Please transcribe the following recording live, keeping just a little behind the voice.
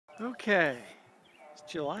Okay, it's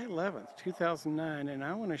July 11th, 2009, and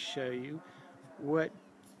I want to show you what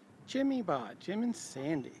Jimmy bought, Jim and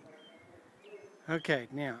Sandy. Okay,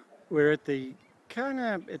 now we're at the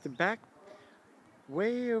at the back,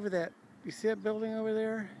 way over that. You see that building over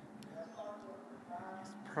there?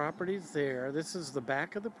 This property's there. This is the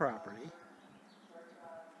back of the property.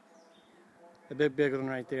 The big one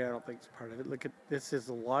right there, I don't think it's part of it. Look at this, is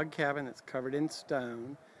a log cabin that's covered in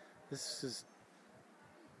stone. This is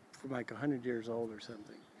from like 100 years old or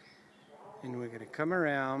something. And we're going to come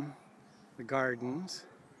around the gardens,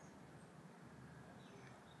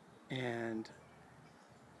 and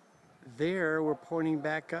there we're pointing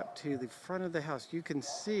back up to the front of the house. You can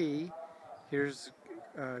see here's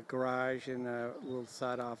a garage and a little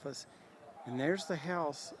side office, and there's the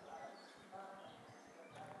house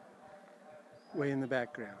way in the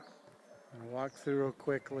background. I'm going to walk through real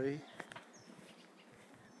quickly.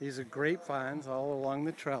 These are grapevines all along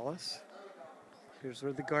the trellis. Here's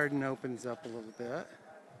where the garden opens up a little bit.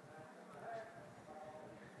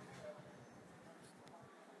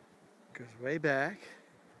 Goes way back.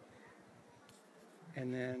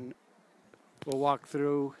 And then we'll walk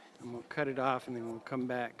through and we'll cut it off, and then we'll come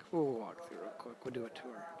back. We'll walk through real quick. We'll do a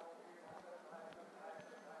tour.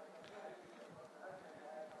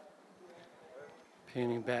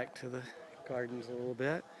 Panning back to the gardens a little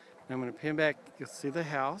bit. And I'm going to pan back. You'll see the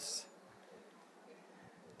house.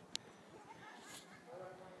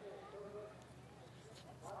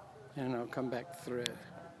 And I'll come back through it.